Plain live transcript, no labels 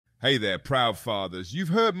Hey there, proud fathers. You've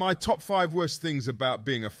heard my top 5 worst things about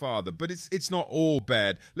being a father, but it's not all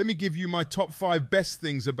bad. Let me give you my top 5 best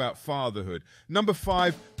things about fatherhood. Number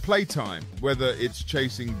 5, playtime. Whether it's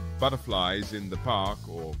chasing butterflies in the park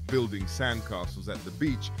or building sandcastles at the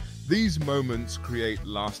beach, these moments create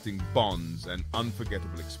lasting bonds and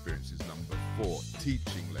unforgettable experiences. Number 4,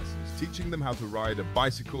 teaching lessons. Teaching them how to ride a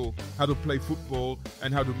bicycle, how to play football,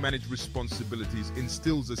 and how to manage responsibilities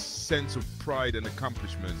instills a sense of pride and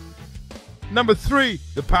accomplishment. Number 3,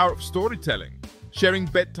 the power of storytelling. Sharing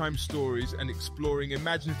bedtime stories and exploring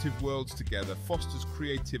imaginative worlds together fosters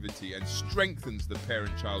creativity and strengthens the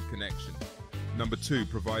parent-child connection. Number 2,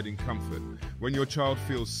 providing comfort. When your child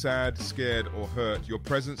feels sad, scared, or hurt, your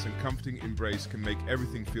presence and comforting embrace can make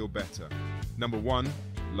everything feel better. Number 1,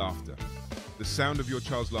 laughter. The sound of your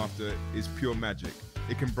child's laughter is pure magic.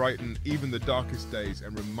 It can brighten even the darkest days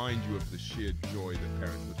and remind you of the sheer joy that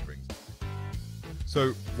parenthood brings.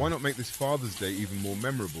 So why not make this Father's Day even more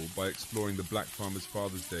memorable by exploring the Black Farmer's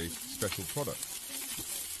Father's Day special product?